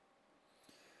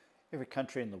Every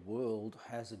country in the world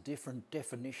has a different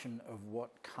definition of what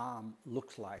calm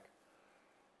looks like.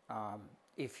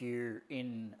 If you're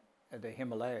in the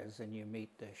Himalayas and you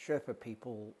meet the Sherpa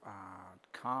people,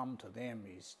 calm to them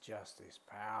is just this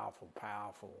powerful,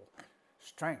 powerful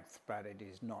strength, but it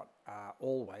is not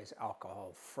always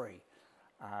alcohol free.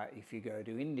 If you go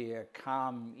to India,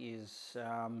 calm is,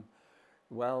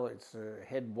 it's a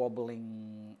head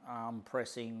wobbling, arm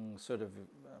pressing, sort of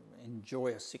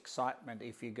joyous excitement.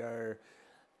 If you go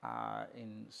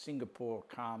in Singapore,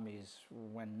 calm is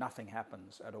when nothing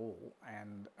happens at all.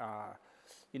 And,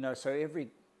 so every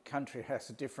country has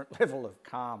a different level of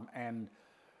calm. And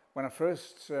when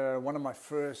one of my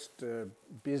first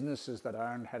businesses that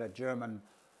I owned had a German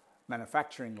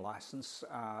manufacturing license.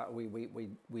 We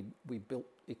built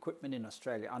equipment in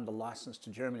Australia under license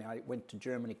to Germany. I went to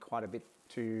Germany quite a bit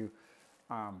to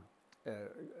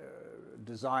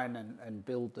design and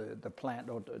build the plant,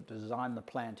 or design the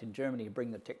plant in Germany,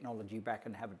 bring the technology back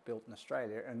and have it built in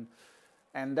Australia.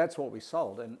 And that's what we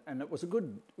sold, and it was a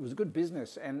good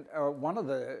business. And one of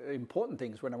the important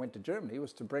things when I went to Germany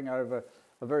was to bring over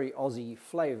a very Aussie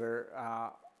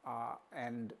flavour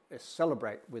and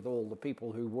celebrate with all the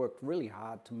people who worked really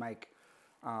hard to make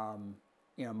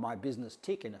my business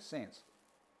tick, in a sense.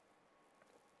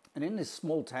 And in this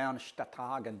small town,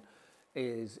 Stadthagen,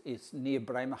 is near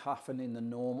Bremerhaven in the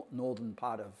northern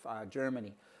part of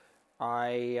Germany.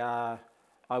 I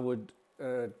would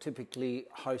typically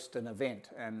host an event,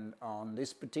 and on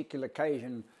this particular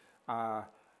occasion,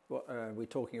 we're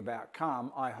talking about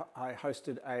calm. I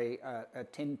hosted a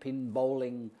 10-pin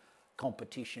bowling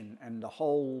competition, and the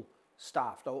whole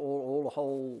staff, the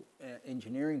whole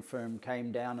engineering firm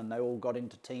came down, and they all got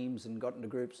into teams and got into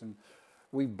groups, and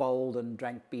we bowled and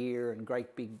drank beer, and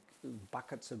great big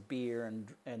buckets of beer,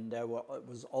 and it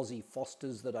was Aussie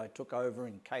Fosters that I took over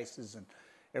in cases, and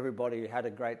everybody had a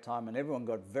great time, and everyone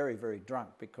got very, very drunk,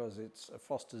 because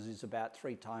Foster's is about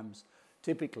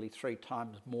typically three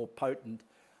times more potent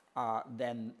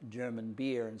than German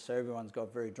beer, and so everyone's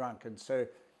got very drunk. And so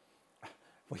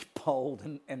we bowled,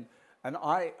 and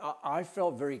I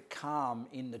felt very calm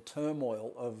in the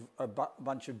turmoil of a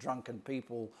bunch of drunken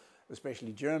people,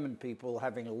 especially German people,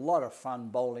 having a lot of fun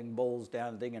bowling balls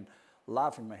down the thing and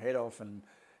laughing my head off.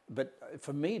 But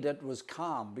for me, that was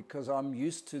calm, because I'm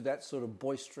used to that sort of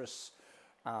boisterous,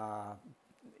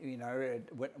 when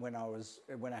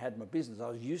I had my business, I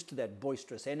was used to that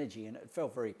boisterous energy, and it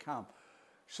felt very calm.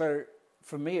 So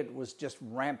for me, it was just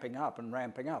ramping up, and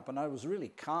I was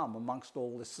really calm amongst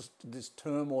all this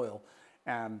turmoil.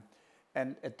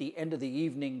 And at the end of the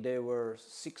evening, there were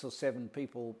 6 or 7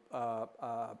 people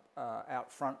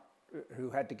out front who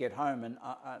had to get home, and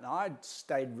I'd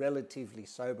stayed relatively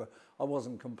sober. I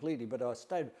wasn't completely, but I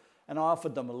stayed, and I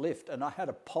offered them a lift, and I had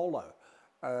a Polo,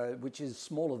 which is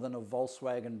smaller than a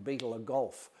Volkswagen Beetle, a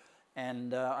Golf,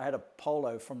 and I had a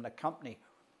Polo from the company.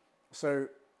 So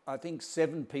I think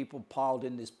 7 people piled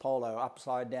in this Polo,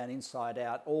 upside down, inside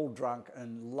out, all drunk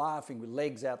and laughing with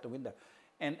legs out the window.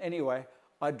 And anyway,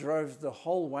 I drove the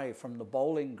whole way from the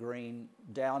bowling green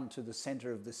down to the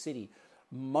centre of the city,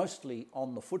 mostly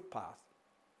on the footpath.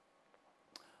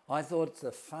 I thought it's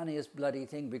the funniest bloody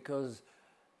thing, because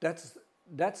that's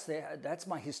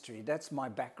my history, that's my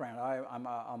background. I'm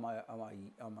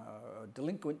a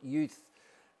delinquent youth,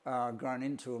 grown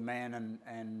into a man,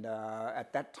 and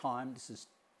at that time, this is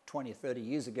 20 or 30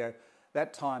 years ago,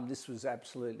 that time this was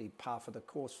absolutely par for the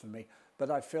course for me. But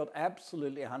I felt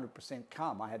absolutely 100%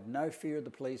 calm. I had no fear of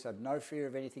the police, I had no fear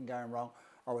of anything going wrong.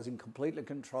 I was in complete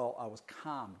control. I was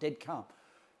calm, dead calm.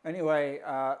 Anyway,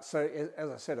 so as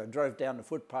I said, I drove down the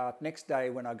footpath. Next day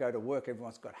when I go to work,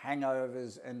 everyone's got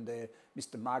hangovers, and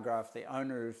Mr. Margraf, the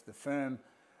owner of the firm,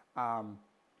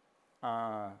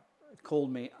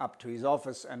 called me up to his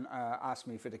office and asked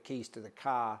me for the keys to the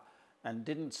car, and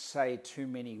didn't say too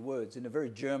many words. In a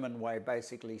very German way,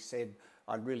 basically said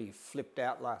I'd really flipped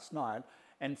out last night.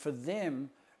 And for them,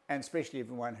 and especially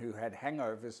everyone who had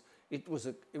hangovers, it was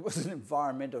an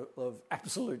environment of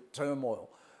absolute turmoil.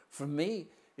 For me,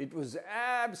 it was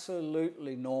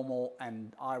absolutely normal,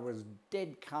 and I was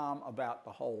dead calm about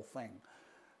the whole thing.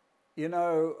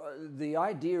 The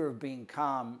idea of being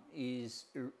calm is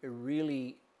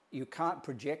really, you can't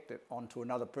project it onto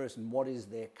another person. What is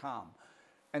their calm?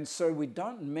 And so we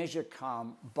don't measure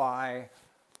calm by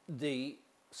the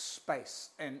space.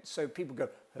 And so people go,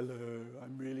 hello,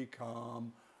 I'm really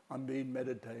calm, I'm been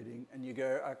meditating. And you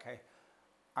go, okay,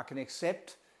 I can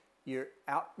accept your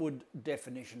outward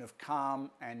definition of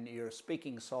calm, and you're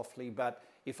speaking softly, but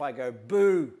if I go,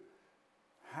 boo,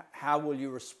 how will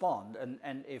you respond?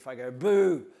 And if I go,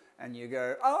 boo, and you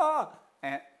go,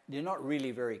 and you're not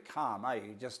really very calm, are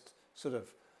you? sort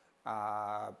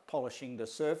of polishing the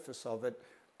surface of it.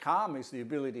 Calm is the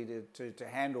ability to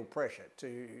handle pressure,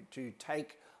 to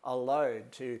take a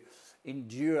load, to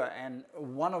endure. And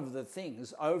one of the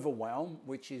things, overwhelm,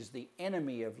 which is the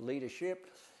enemy of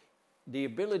leadership, the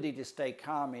ability to stay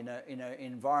calm in an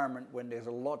environment when there's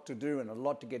a lot to do and a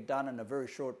lot to get done in a very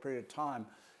short period of time,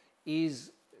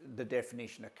 is the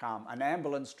definition of calm. An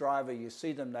ambulance driver, you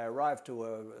see them, they arrive to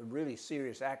a really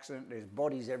serious accident, there's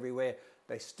bodies everywhere,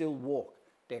 they still walk,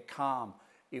 they're calm.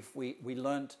 If we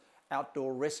learnt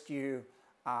outdoor rescue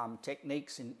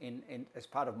techniques in as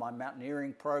part of my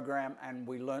mountaineering program, and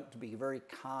we learnt to be very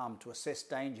calm, to assess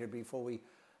danger before we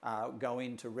go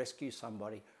in to rescue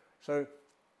somebody. So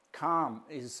calm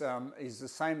is the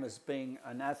same as being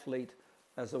an athlete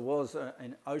as it was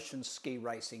in ocean ski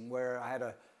racing, where I had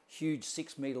a huge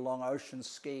 6 metre long ocean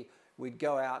ski. We'd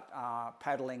go out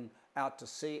paddling out to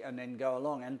sea and then go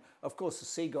along. And of course the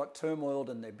sea got turmoiled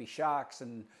and there'd be sharks,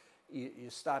 and you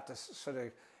start to sort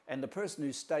of... And the person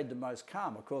who stayed the most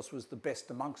calm, of course, was the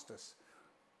best amongst us,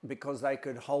 because they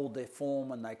could hold their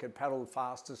form and they could paddle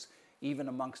fastest even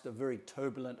amongst a very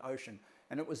turbulent ocean.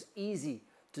 And it was easy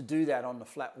to do that on the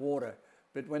flat water.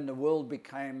 But when the world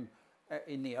became,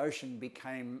 in the ocean,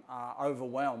 became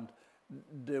overwhelmed,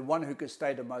 the one who could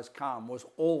stay the most calm was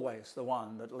always the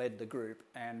one that led the group,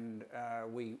 and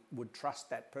we would trust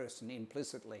that person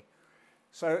implicitly.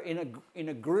 So in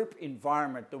a group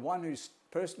environment, the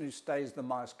person who stays the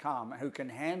most calm, who can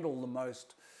handle the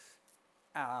most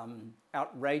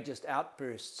outrageous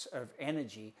outbursts of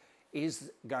energy,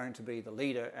 is going to be the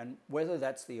leader. And whether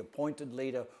that's the appointed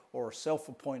leader or a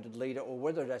self-appointed leader, or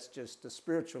whether that's just the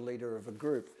spiritual leader of a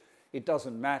group, it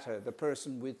doesn't matter. The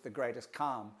person with the greatest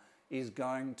calm is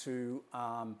going to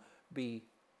be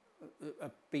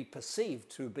perceived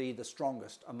to be the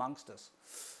strongest amongst us.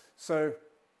 So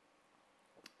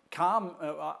calm,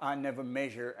 I never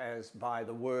measure as by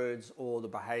the words or the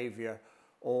behaviour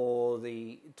or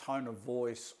the tone of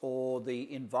voice or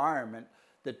the environment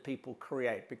that people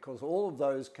create, because all of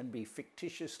those can be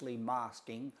fictitiously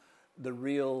masking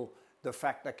the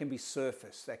fact that can be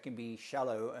surface, that can be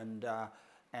shallow,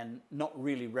 and not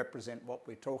really represent what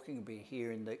we're talking about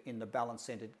here in the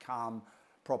balance-centered calm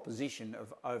proposition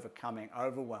of overcoming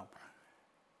overwhelm.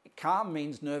 Calm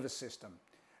means nervous system,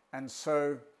 and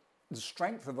so the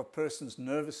strength of a person's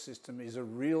nervous system is a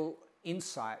real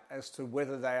insight as to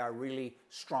whether they are really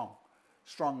strong.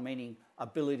 Strong meaning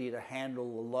ability to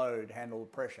handle the load, handle the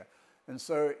pressure. And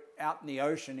so out in the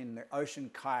ocean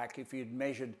kayak, if you'd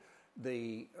measured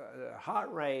the heart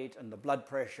rate and the blood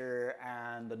pressure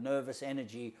and the nervous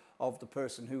energy of the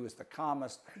person who was the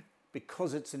calmest,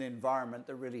 because it's an environment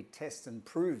that really tests and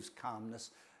proves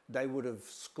calmness, they would have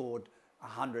scored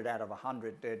 100 out of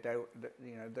 100.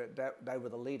 They were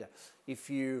the leader. If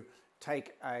you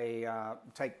take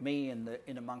me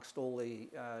in amongst all the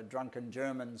drunken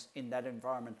Germans in that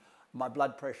environment, my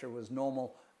blood pressure was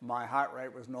normal, my heart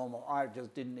rate was normal. I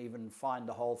just didn't even find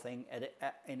the whole thing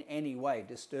in any way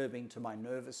disturbing to my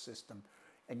nervous system,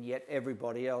 and yet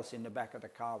everybody else in the back of the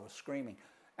car was screaming.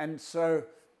 And so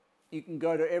you can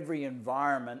go to every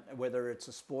environment, whether it's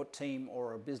a sport team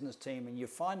or a business team, and you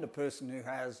find a person who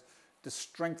has the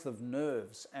strength of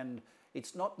nerves. And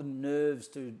it's not the nerves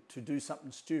to do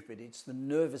something stupid, it's the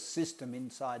nervous system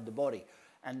inside the body.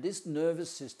 And this nervous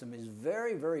system is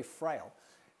very, very frail.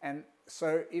 And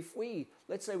so if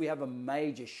let's say we have a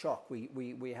major shock,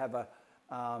 we have a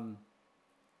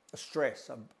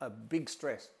stress, a big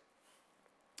stress,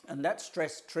 and that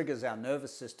stress triggers our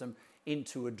nervous system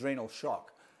into adrenal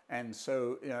shock. And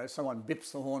so, someone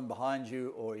bips the horn behind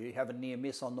you, or you have a near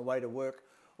miss on the way to work,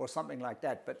 or something like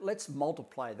that. But let's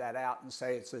multiply that out and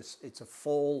say it's a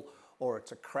fall, or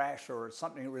it's a crash, or it's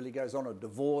something that really goes on, a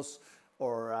divorce,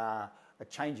 or a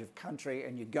change of country,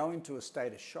 and you go into a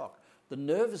state of shock. The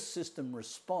nervous system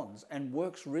responds and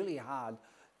works really hard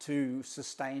to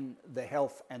sustain the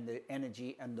health and the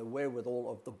energy and the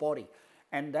wherewithal of the body.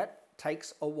 And that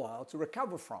takes a while to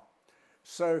recover from.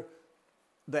 So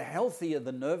the healthier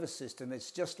the nervous system,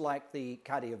 it's just like the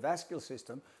cardiovascular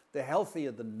system, the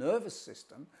healthier the nervous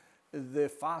system, the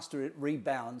faster it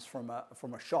rebounds from a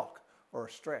shock or a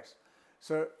stress.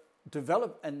 So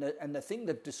and the thing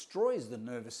that destroys the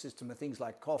nervous system are things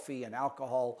like coffee and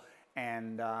alcohol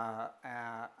and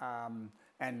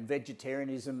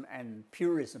vegetarianism and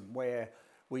purism, where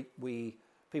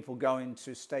people go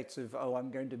into states of,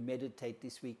 I'm going to meditate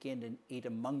this weekend and eat a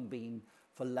mung bean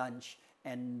for lunch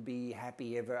and be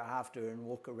happy ever after and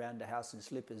walk around the house in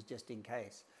slippers just in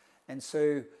case. And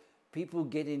so people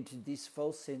get into this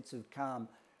false sense of calm,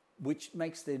 which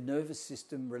makes their nervous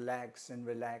system relax,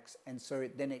 and so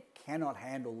then it cannot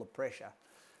handle the pressure.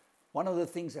 One of the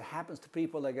things that happens to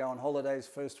people, they go on holidays,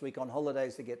 first week on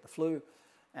holidays, they get the flu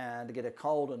and they get a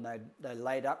cold, and they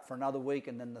laid up for another week,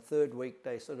 and then the third week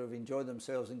they sort of enjoy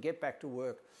themselves and get back to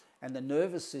work, and the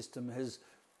nervous system has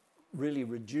really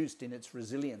reduced in its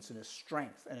resilience and its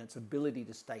strength and its ability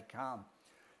to stay calm.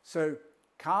 So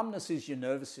calmness is your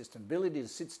nervous system, ability to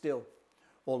sit still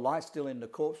or lie still in the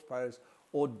corpse pose,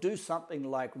 or do something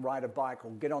like ride a bike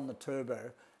or get on the turbo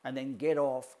and then get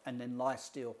off and then lie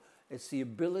still. It's the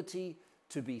ability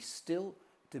to be still,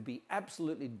 to be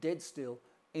absolutely dead still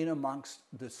in amongst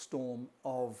the storm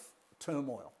of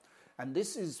turmoil. And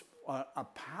this is a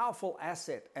powerful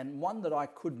asset, and one that I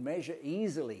could measure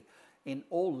easily in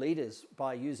all leaders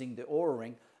by using the Oura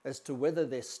Ring as to whether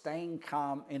they're staying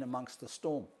calm in amongst the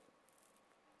storm.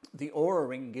 The Oura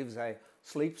Ring gives a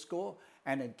sleep score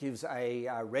and it gives a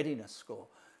readiness score.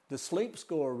 The sleep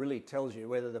score really tells you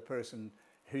whether the person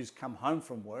who's come home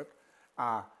from work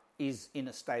is in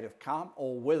a state of calm,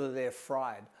 or whether they're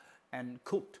fried and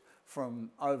cooked from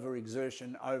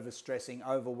overexertion, overstressing,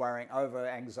 over-worrying,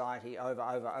 over-anxiety,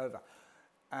 over.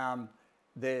 And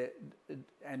the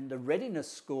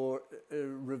readiness score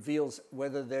reveals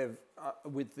whether they've,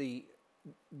 with the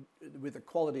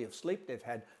quality of sleep they've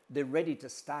had, they're ready to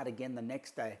start again the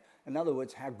next day. In other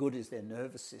words, how good is their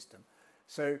nervous system?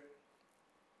 So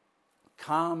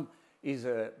calm is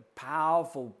a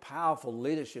powerful, powerful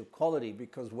leadership quality,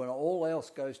 because when all else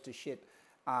goes to shit,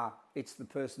 it's the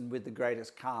person with the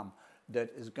greatest calm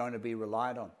that is going to be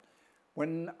relied on.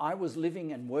 When I was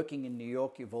living and working in New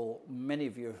York, many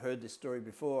of you have heard this story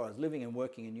before. I was living and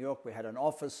working in New York. We had an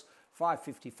office,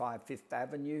 555 Fifth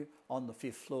Avenue, on the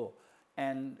 5th floor.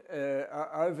 And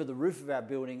over the roof of our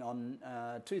building on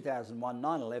 2001,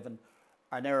 9/11,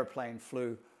 an aeroplane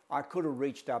flew. I could have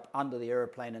reached up under the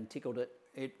aeroplane and tickled it.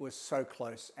 It was so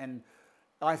close. And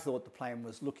I thought the plane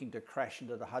was looking to crash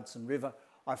into the Hudson River.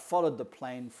 I followed the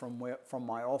plane from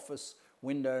my office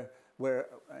window, where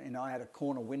I had a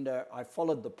corner window. I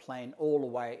followed the plane all the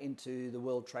way into the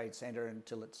World Trade Center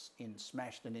until it's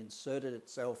smashed and inserted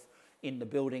itself in the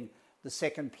building. The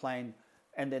second plane,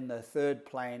 and then the third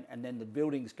plane, and then the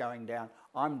building's going down.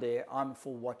 I'm there. I'm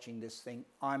full watching this thing.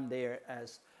 I'm there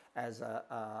as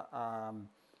a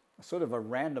sort of a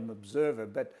random observer.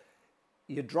 But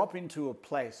you drop into a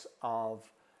place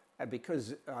of,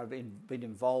 because I've been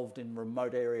involved in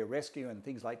remote area rescue and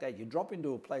things like that, you drop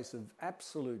into a place of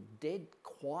absolute dead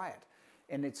quiet.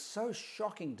 And it's so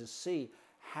shocking to see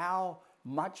how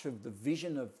much of the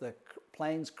vision of the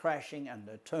planes crashing and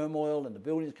the turmoil and the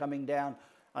buildings coming down,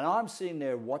 and I'm sitting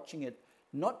there watching it,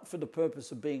 not for the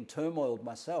purpose of being turmoiled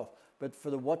myself, but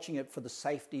watching it for the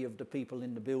safety of the people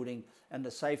in the building and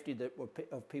the safety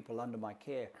of people under my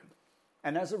care.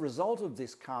 And as a result of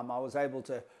this calm, I was able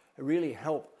to really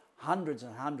help hundreds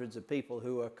and hundreds of people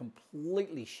who are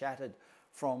completely shattered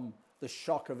from the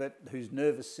shock of it, whose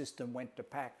nervous system went to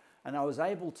pack. And I was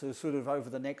able to sort of, over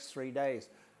the next 3 days,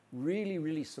 really,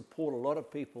 really support a lot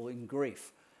of people in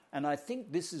grief. And I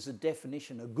think this is a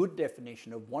good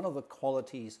definition of one of the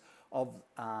qualities of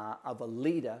a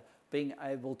leader, being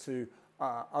able to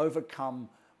overcome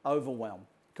overwhelm.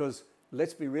 Because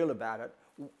let's be real about it,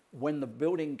 when the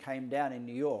building came down in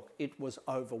New York, it was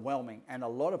overwhelming, and a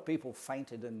lot of people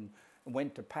fainted and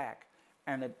went to pack.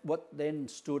 And what then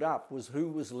stood up was who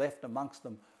was left amongst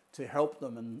them to help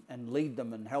them and lead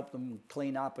them and help them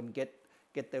clean up and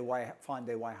find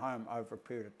their way home over a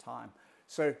period of time.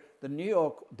 So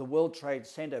the World Trade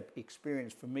Center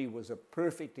experience for me was a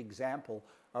perfect example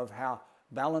of how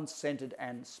balance, centered,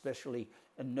 and especially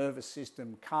a nervous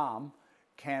system calm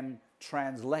can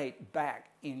translate back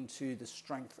into the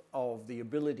strength of the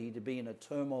ability to be in a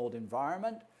turmoiled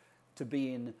environment, to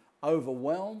be in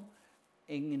overwhelming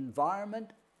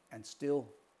environment, and still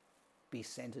be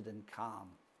centered and calm.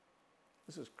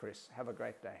 This is Chris. Have a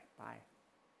great day. Bye.